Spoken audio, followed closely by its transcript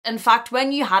In fact,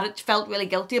 when you had it, you felt really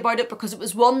guilty about it because it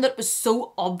was one that was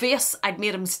so obvious I'd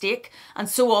made a mistake and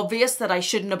so obvious that I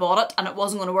shouldn't have bought it and it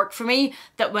wasn't going to work for me,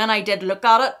 that when I did look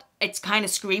at it, it's kind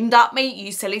of screamed at me,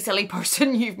 you silly, silly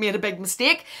person, you've made a big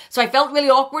mistake. So I felt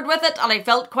really awkward with it and I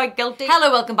felt quite guilty.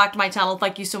 Hello, welcome back to my channel.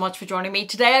 Thank you so much for joining me.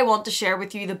 Today I want to share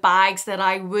with you the bags that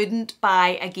I wouldn't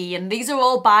buy again. These are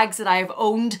all bags that I have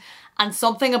owned and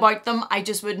something about them, I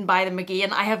just wouldn't buy them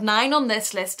again. I have 9 on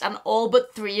this list and all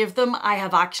but 3 of them I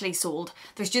have actually sold.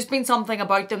 There's just been something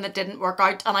about them that didn't work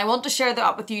out and I want to share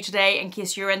that with you today in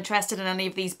case you're interested in any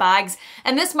of these bags.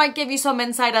 And this might give you some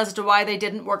insight as to why they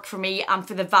didn't work for me, and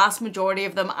for the vast majority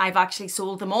of them I've actually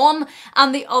sold them on,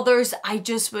 and the others I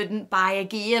just wouldn't buy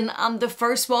again. And the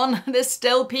first one, this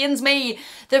still pains me,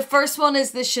 the first one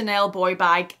is the Chanel boy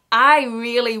bag. I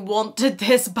really wanted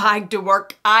this bag to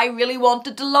work. I really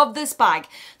wanted to love this bag.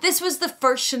 This was the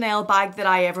first Chanel bag that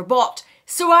I ever bought.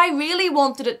 So I really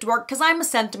wanted it to work because I'm a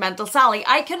sentimental Sally.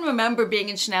 I can remember being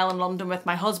in Chanel in London with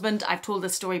my husband. I've told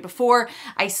this story before.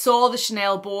 I saw the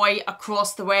Chanel boy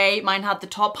across the way. Mine had the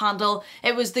top handle.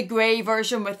 It was the grey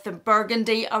version with the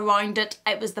burgundy around it.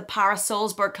 It was the Paris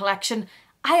Salzburg collection.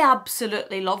 I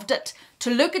absolutely loved it.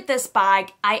 To look at this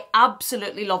bag, I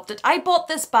absolutely loved it. I bought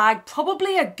this bag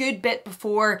probably a good bit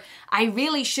before I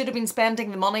really should have been spending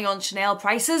the money on Chanel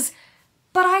prices,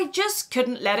 but I just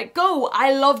couldn't let it go.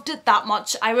 I loved it that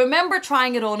much. I remember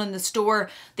trying it on in the store.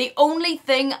 The only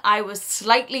thing I was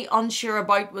slightly unsure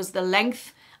about was the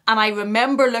length, and I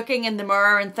remember looking in the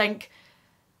mirror and think,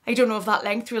 I don't know if that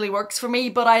length really works for me,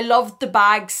 but I loved the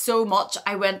bag so much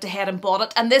I went ahead and bought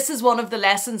it. And this is one of the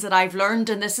lessons that I've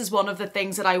learned, and this is one of the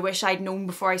things that I wish I'd known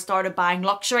before I started buying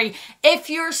luxury.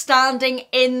 If you're standing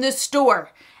in the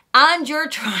store and you're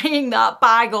trying that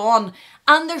bag on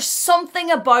and there's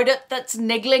something about it that's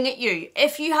niggling at you,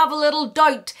 if you have a little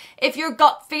doubt, if your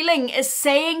gut feeling is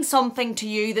saying something to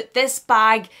you that this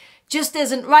bag just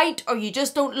isn't right, or you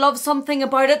just don't love something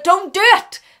about it, don't do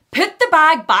it. Put the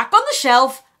bag back on the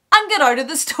shelf and get out of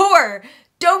the store.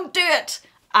 Don't do it.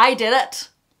 I did it.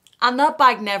 And that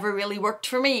bag never really worked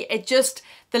for me. It just,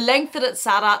 the length that it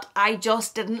sat at, I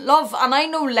just didn't love. And I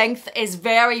know length is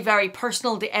very, very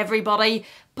personal to everybody,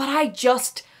 but I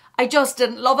just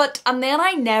didn't love it. And then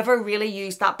I never really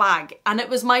used that bag. And it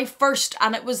was my first,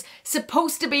 and it was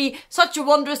supposed to be such a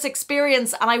wondrous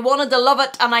experience, and I wanted to love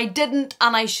it, and I didn't.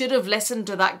 And I should have listened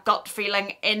to that gut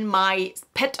feeling in my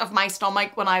pit of my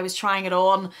stomach when I was trying it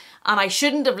on. And I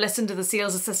shouldn't have listened to the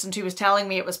sales assistant who was telling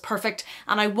me it was perfect.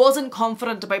 And I wasn't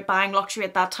confident about buying luxury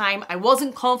at that time. I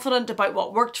wasn't confident about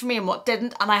what worked for me and what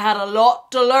didn't. And I had a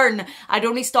lot to learn. I'd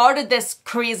only started this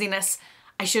craziness.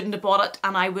 I shouldn't have bought it,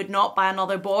 and I would not buy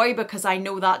another boy because I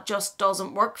know that just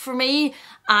doesn't work for me.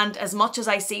 And as much as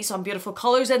I see some beautiful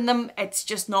colours in them, it's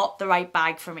just not the right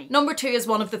bag for me. Number 2 is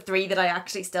one of the 3 that I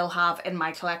actually still have in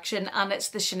my collection, and it's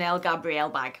the Chanel Gabrielle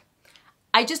bag.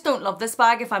 I just don't love this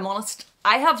bag, if I'm honest.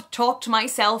 I have talked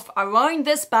myself around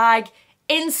this bag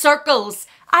in circles.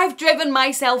 I've driven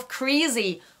myself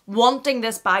crazy wanting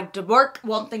this bag to work,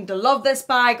 wanting to love this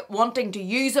bag, wanting to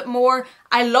use it more.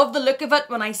 I love the look of it.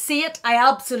 When I see it, I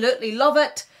absolutely love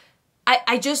it.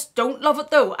 I just don't love it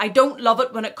though. I don't love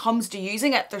it when it comes to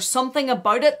using it. There's something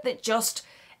about it that just,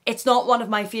 it's not one of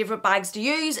my favourite bags to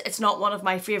use. It's not one of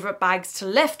my favourite bags to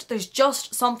lift. There's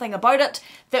just something about it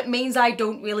that means I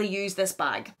don't really use this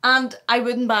bag. And I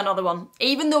wouldn't buy another one.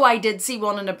 Even though I did see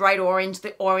one in a bright orange,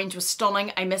 the orange was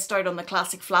stunning. I missed out on the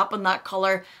classic flap in that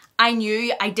colour. I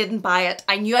knew I didn't buy it.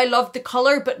 I knew I loved the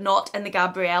colour, but not in the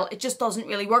Gabrielle. It just doesn't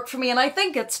really work for me, and I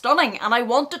think it's stunning, and I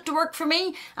want it to work for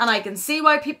me, and I can see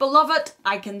why people love it.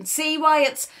 I can see why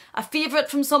it's a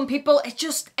favourite from some people. It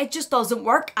just doesn't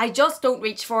work. I just don't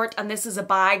reach for it, and this is a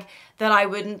bag that I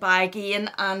wouldn't buy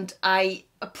again, and I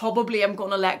probably am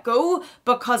going to let go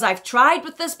because I've tried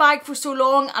with this bag for so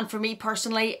long, and for me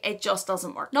personally, it just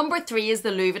doesn't work. Number 3 is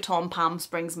the Louis Vuitton Palm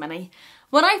Springs Mini.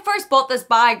 When I first bought this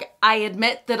bag, I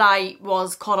admit that I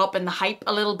was caught up in the hype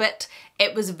a little bit.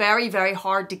 It was very, very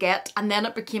hard to get, and then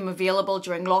it became available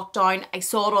during lockdown. I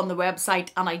saw it on the website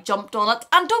and I jumped on it.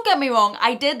 And don't get me wrong,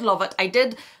 I did love it. I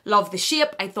did love the shape.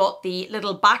 I thought the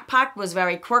little backpack was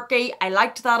very quirky. I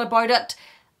liked that about it.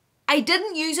 I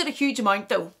didn't use it a huge amount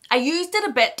though. I used it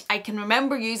a bit. I can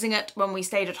remember using it when we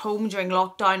stayed at home during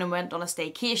lockdown and went on a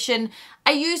staycation.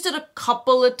 I used it a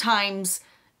couple of times.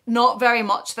 Not very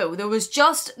much though. There was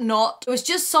just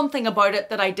something about it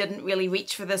that I didn't really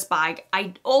reach for this bag.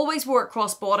 I always wore it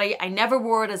crossbody. I never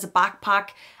wore it as a backpack.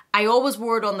 I always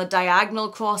wore it on the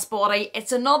diagonal crossbody.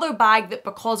 It's another bag that,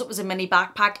 because it was a mini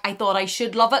backpack, I thought I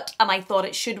should love it, and I thought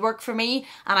it should work for me,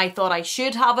 and I thought I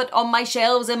should have it on my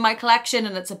shelves in my collection,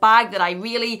 and it's a bag that I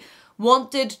really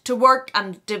wanted to work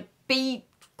and to be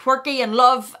quirky and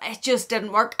love, it just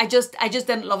didn't work. I just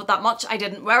didn't love it that much. I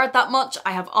didn't wear it that much.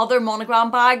 I have other monogram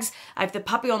bags. I have the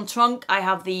papillon trunk. I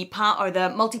have the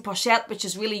multi-pochette, which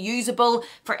is really usable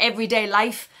for everyday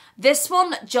life. This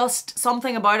one, just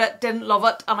something about it, didn't love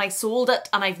it, and I sold it,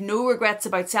 and I've no regrets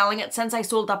about selling it. Since I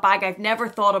sold that bag, I've never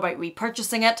thought about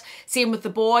repurchasing it. Same with the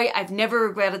boy. I've never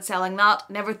regretted selling that.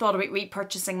 Never thought about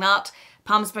repurchasing that.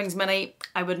 Palm Springs Mini,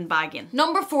 I wouldn't buy again.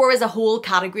 Number 4 is a whole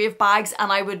category of bags,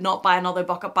 and I would not buy another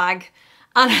bucket bag.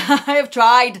 And I have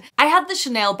tried. I had the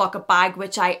Chanel bucket bag,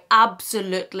 which I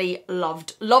absolutely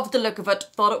loved. Loved the look of it.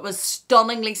 Thought it was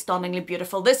stunningly, stunningly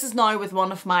beautiful. This is now with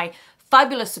one of my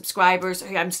fabulous subscribers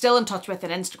who I'm still in touch with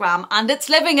on Instagram, and it's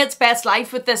living its best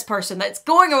life with this person. It's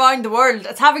going around the world.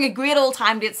 It's having a great old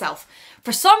time to itself.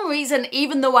 For some reason,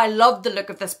 even though I loved the look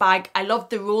of this bag, I loved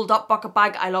the rolled up bucket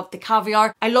bag, I loved the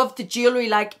caviar, I loved the jewellery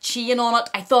like chain on it,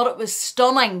 I thought it was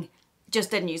stunning,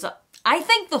 just didn't use it. I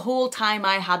think the whole time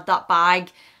I had that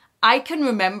bag, I can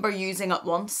remember using it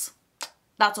once.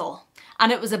 That's all.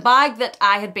 And it was a bag that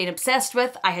I had been obsessed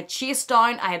with, I had chased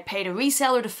down, I had paid a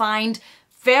reseller to find.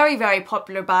 Very, very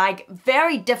popular bag,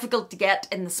 very difficult to get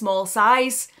in the small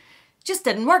size. Just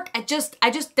didn't work. I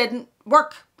just didn't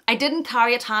work. I didn't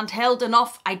carry it handheld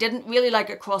enough. I didn't really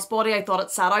like it crossbody. I thought it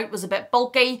sat out, was a bit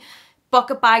bulky.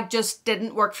 Bucket bag just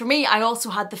didn't work for me. I also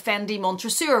had the Fendi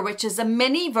Montresseur, which is a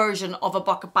mini version of a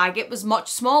bucket bag. It was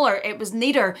much smaller. It was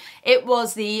neater. It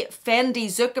was the Fendi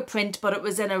Zucca print, but it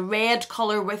was in a red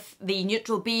colour with the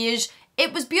neutral beige.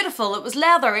 It was beautiful. It was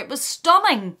leather. It was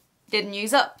stunning. Didn't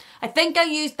use it. I think I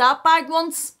used that bag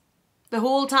once, the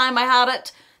whole time I had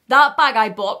it. That bag I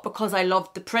bought because I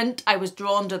loved the print. I was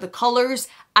drawn to the colours.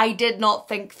 I did not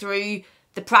think through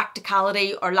the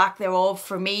practicality or lack thereof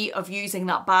for me of using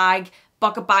that bag.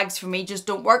 Bucket bags for me just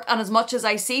don't work, and as much as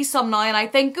I see some now and I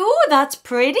think, oh, that's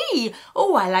pretty,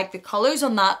 oh, I like the colours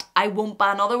on that, I won't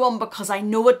buy another one because I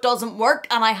know it doesn't work,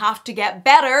 and I have to get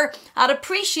better at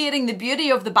appreciating the beauty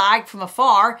of the bag from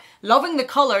afar, loving the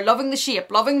colour, loving the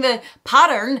shape, loving the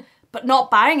pattern, but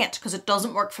not buying it because it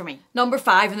doesn't work for me. Number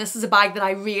 5, and this is a bag that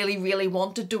I really, really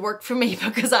wanted to work for me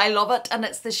because I love it, and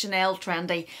it's the Chanel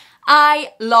Trendy.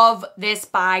 I love this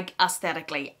bag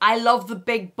aesthetically. I love the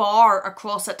big bar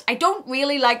across it. I don't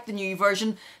really like the new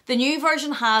version. The new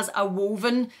version has a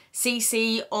woven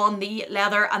CC on the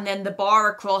leather, and then the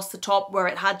bar across the top where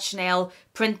it had Chanel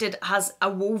printed has a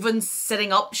woven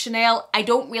sitting up Chanel. I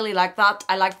don't really like that.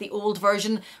 I like the old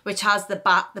version, which has the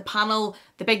panel,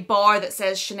 the big bar that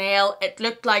says Chanel. It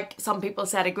looked like, some people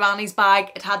said, a granny's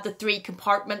bag. It had the 3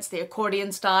 compartments, the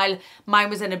accordion style.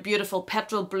 Mine was in a beautiful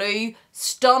petrol blue.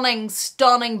 Stunning,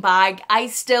 stunning bag. I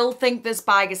still think this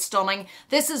bag is stunning.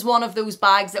 This is one of those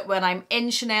bags that when I'm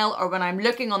in Chanel or when I'm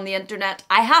looking on the internet,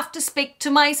 I have to speak to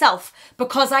myself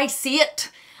because I see it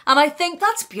and I think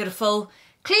that's beautiful.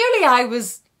 Clearly I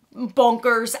was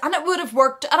bonkers and it would have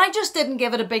worked, and I just didn't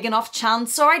give it a big enough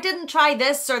chance, or I didn't try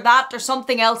this or that or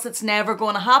something else that's never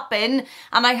going to happen.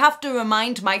 And I have to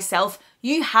remind myself,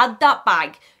 you had that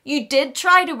bag. You did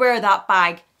try to wear that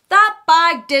bag. That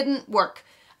bag didn't work.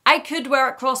 I could wear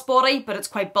it crossbody, but it's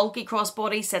quite bulky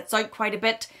crossbody, sits out quite a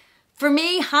bit. For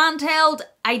me, handheld,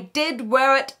 I did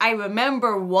wear it, I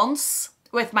remember once,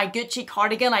 with my Gucci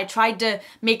cardigan. I tried to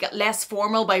make it less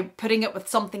formal by putting it with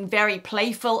something very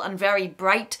playful and very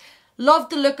bright. Loved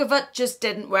the look of it, just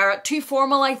didn't wear it. Too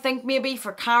formal, I think, maybe,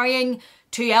 for carrying.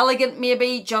 Too elegant,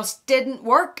 maybe, just didn't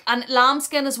work. And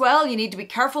lambskin as well, you need to be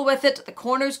careful with it. The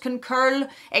corners can curl,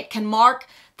 it can mark.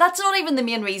 That's not even the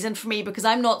main reason for me, because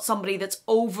I'm not somebody that's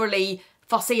overly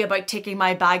fussy about taking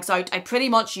my bags out. I pretty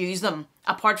much use them,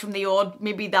 apart from the odd,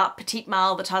 maybe that petite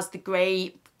malle that has the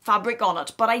grey fabric on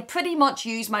it. But I pretty much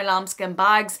use my lambskin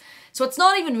bags. So it's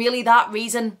not even really that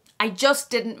reason. I just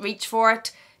didn't reach for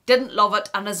it. Didn't love it,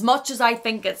 and as much as I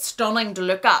think it's stunning to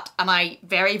look at, and I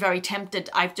very, very tempted,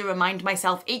 I have to remind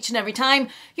myself each and every time,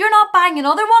 you're not buying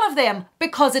another one of them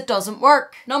because it doesn't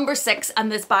work. Number 6,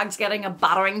 and this bag's getting a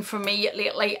battering from me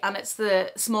lately, and it's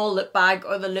the small loop bag,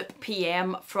 or the Loop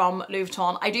PM from Louis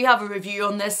Vuitton. I do have a review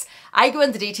on this. I go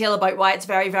into detail about why it's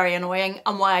very, very annoying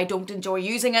and why I don't enjoy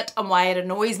using it and why it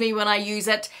annoys me when I use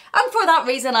it, and for that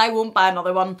reason I won't buy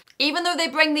another one. Even though they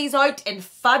bring these out in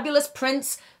fabulous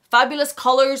prints, fabulous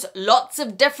colours, lots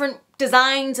of different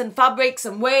designs and fabrics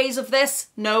and ways of this.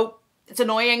 No, it's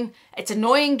annoying. It's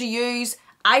annoying to use.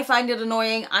 I find it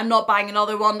annoying. I'm not buying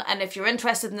another one. And if you're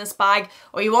interested in this bag,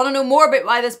 or you want to know more about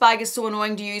why this bag is so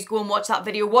annoying to use, go and watch that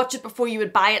video. Watch it before you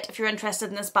would buy it if you're interested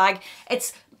in this bag.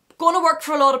 It's going to work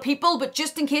for a lot of people, but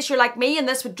just in case you're like me and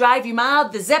this would drive you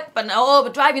mad, the zip and oh, it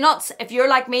would drive you nuts. If you're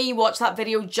like me, watch that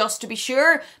video just to be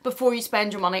sure before you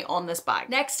spend your money on this bag.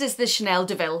 Next is the Chanel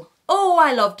DeVille. Oh,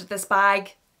 I loved this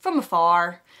bag from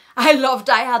afar. I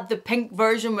had the pink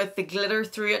version with the glitter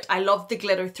through it. I loved the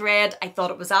glitter thread. I thought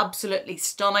it was absolutely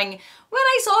stunning. When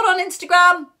I saw it on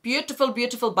Instagram, beautiful,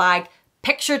 beautiful bag.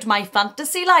 Pictured my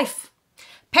fantasy life.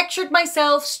 Pictured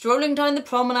myself strolling down the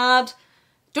promenade.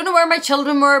 Don't know where my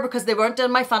children were because they weren't in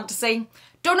my fantasy.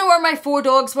 Don't know where my 4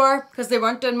 dogs were because they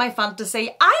weren't in my fantasy.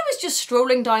 I was just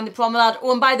strolling down the promenade.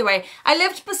 Oh, and by the way, I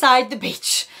lived beside the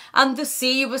beach and the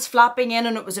sea was flapping in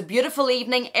and it was a beautiful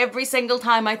evening every single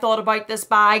time I thought about this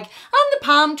bag, and the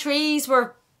palm trees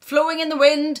were flowing in the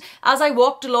wind as I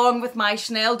walked along with my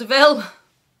Chanel DeVille.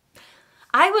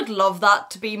 I would love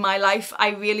that to be my life. I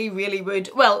really, really would.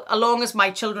 Well, as long as my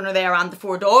children are there and the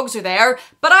 4 dogs are there,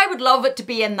 but I would love it to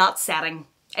be in that setting.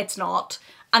 It's not.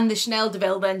 And the Chanel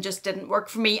DeVille then just didn't work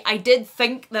for me. I did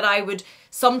think that I would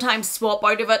sometimes swap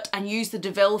out of it and use the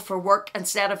DeVille for work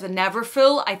instead of the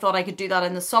Neverfull. I thought I could do that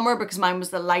in the summer because mine was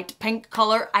the light pink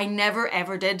colour. I never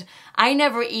ever did. I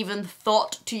never even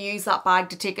thought to use that bag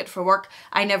to take it for work.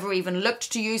 I never even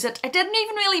looked to use it. I didn't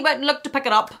even really went and look to pick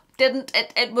it up. Didn't.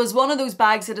 It was one of those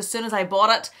bags that as soon as I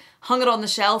bought it, hung it on the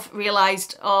shelf,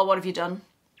 realised, oh, what have you done?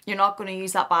 You're not going to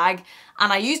use that bag.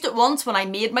 And I used it once when I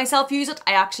made myself use it.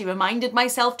 I actually reminded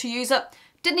myself to use it.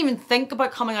 Didn't even think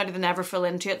about coming out of the Neverfull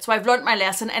into it. So I've learnt my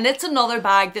lesson, and it's another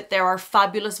bag that there are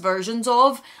fabulous versions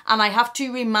of. And I have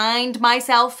to remind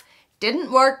myself,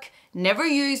 didn't work, never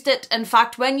used it. In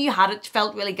fact, when you had it,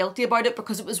 felt really guilty about it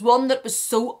because it was one that was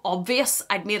so obvious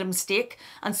I'd made a mistake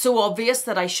and so obvious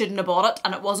that I shouldn't have bought it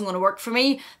and it wasn't going to work for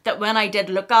me, that when I did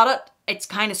look at it, it's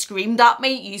kind of screamed at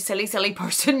me, you silly, silly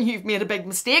person, you've made a big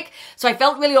mistake. So I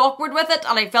felt really awkward with it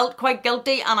and I felt quite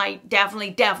guilty, and I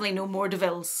definitely no more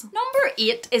DeVilles. Number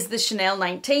 8 is the Chanel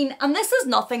 19, and this is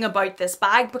nothing about this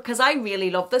bag because I really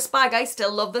love this bag. I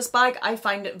still love this bag. I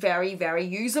find it very, very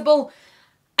usable.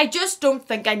 I just don't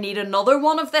think I need another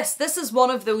one of this. This is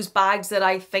one of those bags that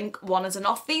I think one is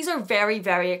enough. These are very,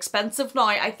 very expensive now.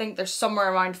 I think they're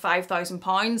somewhere around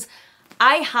 £5,000.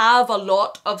 I have a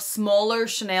lot of smaller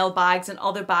Chanel bags and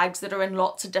other bags that are in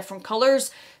lots of different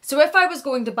colours. So if I was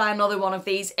going to buy another one of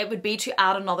these, it would be to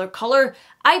add another colour.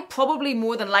 I probably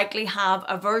more than likely have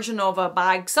a version of a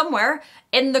bag somewhere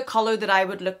in the colour that I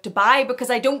would look to buy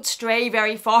because I don't stray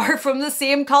very far from the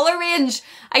same colour range.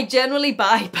 I generally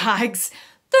buy bags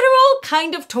that are all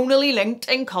kind of tonally linked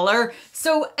in colour.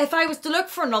 So if I was to look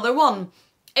for another one,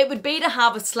 it would be to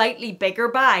have a slightly bigger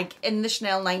bag in the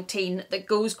Chanel 19 that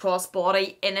goes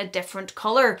crossbody in a different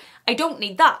colour. I don't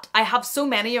need that. I have so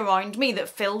many around me that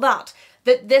fill that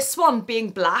this one being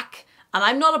black, and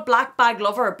I'm not a black bag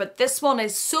lover, but this one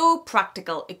is so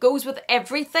practical. It goes with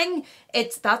everything.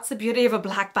 That's the beauty of a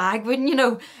black bag, wouldn't you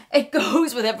know? It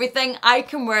goes with everything. I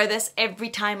can wear this every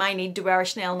time I need to wear a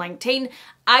Chanel 19.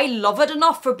 I love it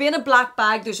enough for being a black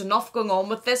bag. There's enough going on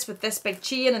with this big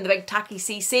chain and the big tacky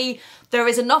CC. There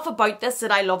is enough about this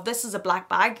that I love this as a black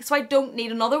bag, so I don't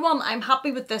need another one. I'm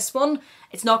happy with this one.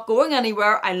 It's not going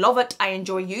anywhere. I love it. I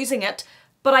enjoy using it.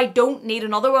 But I don't need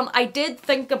another one. I did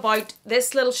think about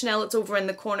this little Chanel that's over in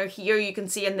the corner here. You can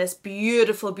see in this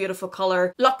beautiful, beautiful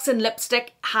colour. Luxe and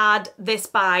Lipstick had this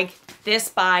bag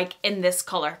in this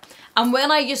colour. And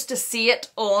when I used to see it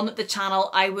on the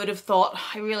channel, I would have thought,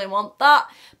 I really want that.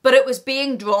 But it was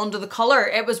being drawn to the colour.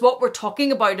 It was what we're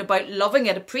talking about loving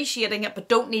it, appreciating it, but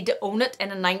don't need to own it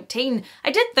in a 19.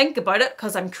 I did think about it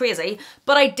because I'm crazy,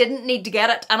 but I didn't need to get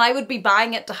it. And I would be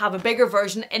buying it to have a bigger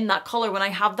version in that colour when I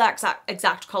have that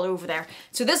exact colour over there.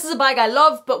 So this is a bag I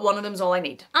love, but one of them's all I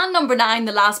need. And number 9,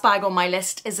 the last bag on my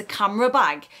list, is a camera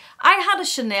bag. I had a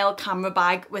Chanel camera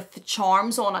bag with the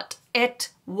charms on it. It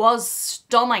was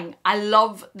stunning. I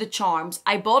love the charms.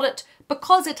 I bought it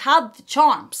because it had the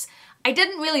charms. I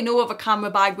didn't really know if a camera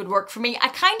bag would work for me. I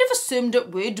kind of assumed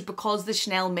it would because the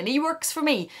Chanel Mini works for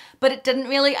me, but it didn't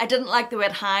really. I didn't like the way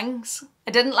it hangs.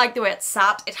 I didn't like the way it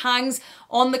sat. It hangs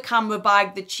on the camera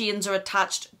bag, the chains are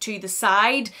attached to the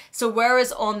side. So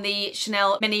whereas on the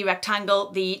Chanel Mini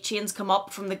Rectangle, the chains come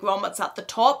up from the grommets at the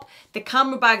top, the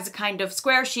camera bag's a kind of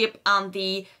square shape and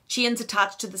the chains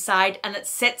attached to the side, and it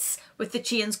sits with the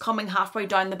chains coming halfway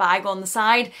down the bag on the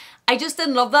side. I just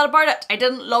didn't love that about it. I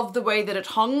didn't love the way that it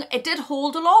hung. It did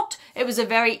hold a lot. It was a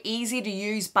very easy to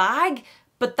use bag,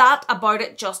 but that about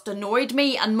it just annoyed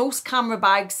me, and most camera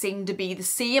bags seem to be the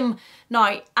same.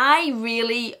 Now, I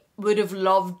really would have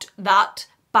loved that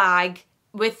bag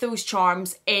with those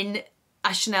charms in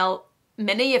a Chanel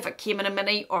mini if it came in a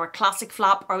mini, or a classic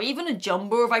flap, or even a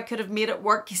jumbo if I could have made it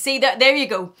work. You see, that there you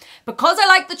go. Because I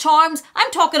like the charms,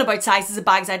 I'm talking about sizes of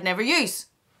bags I'd never use.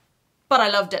 But I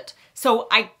loved it. So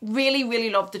I really, really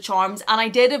loved the charms, and I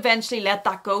did eventually let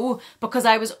that go because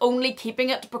I was only keeping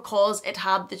it because it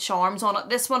had the charms on it.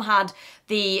 This one had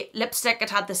the lipstick, it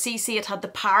had the CC, it had the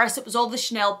Paris. It was all the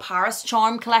Chanel Paris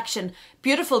charm collection.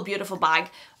 Beautiful, beautiful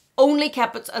bag. Only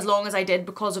kept it as long as I did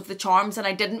because of the charms, and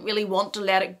I didn't really want to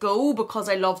let it go because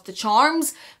I loved the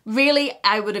charms. Really,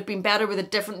 I would have been better with a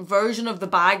different version of the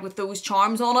bag with those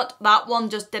charms on it. That one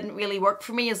just didn't really work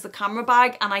for me as the camera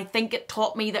bag, and I think it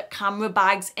taught me that camera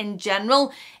bags in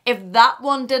general, if that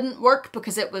one didn't work,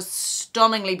 because it was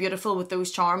stunningly beautiful with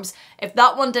those charms, if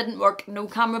that one didn't work, no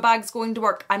camera bag's going to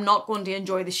work. I'm not going to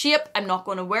enjoy the shape. I'm not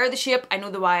going to wear the shape. I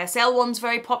know the YSL one's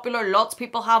very popular. Lots of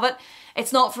people have it.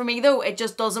 It's not for me though. It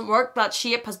just doesn't work. That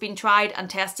shape has been tried and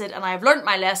tested, and I have learnt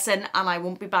my lesson, and I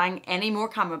won't be buying any more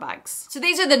camera bags. So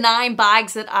these are the 9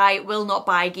 bags that I will not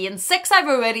buy again. 6 I've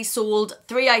already sold,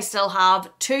 3 I still have.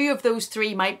 2 of those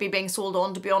 3 might be being sold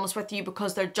on, to be honest with you,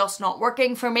 because they're just not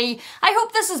working for me. I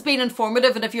hope this has been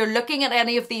informative, and if you're looking at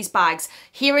any of these bags,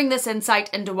 hearing this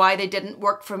insight into why they didn't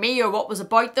work for me or what was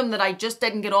about them that I just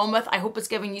didn't get on with, I hope it's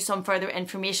giving you some further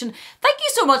information. Thank you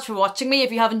so much for watching me.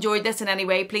 If you have enjoyed this in any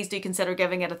way, please do consider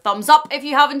giving it a thumbs up. If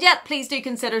you haven't yet, please do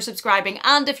consider subscribing,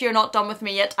 and if you're not done with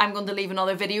me yet, I'm going to leave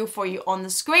another video for you on the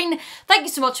screen. Thank you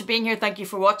so much for being here. Thank you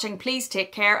for watching. Please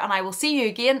take care, and I will see you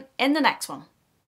again in the next one.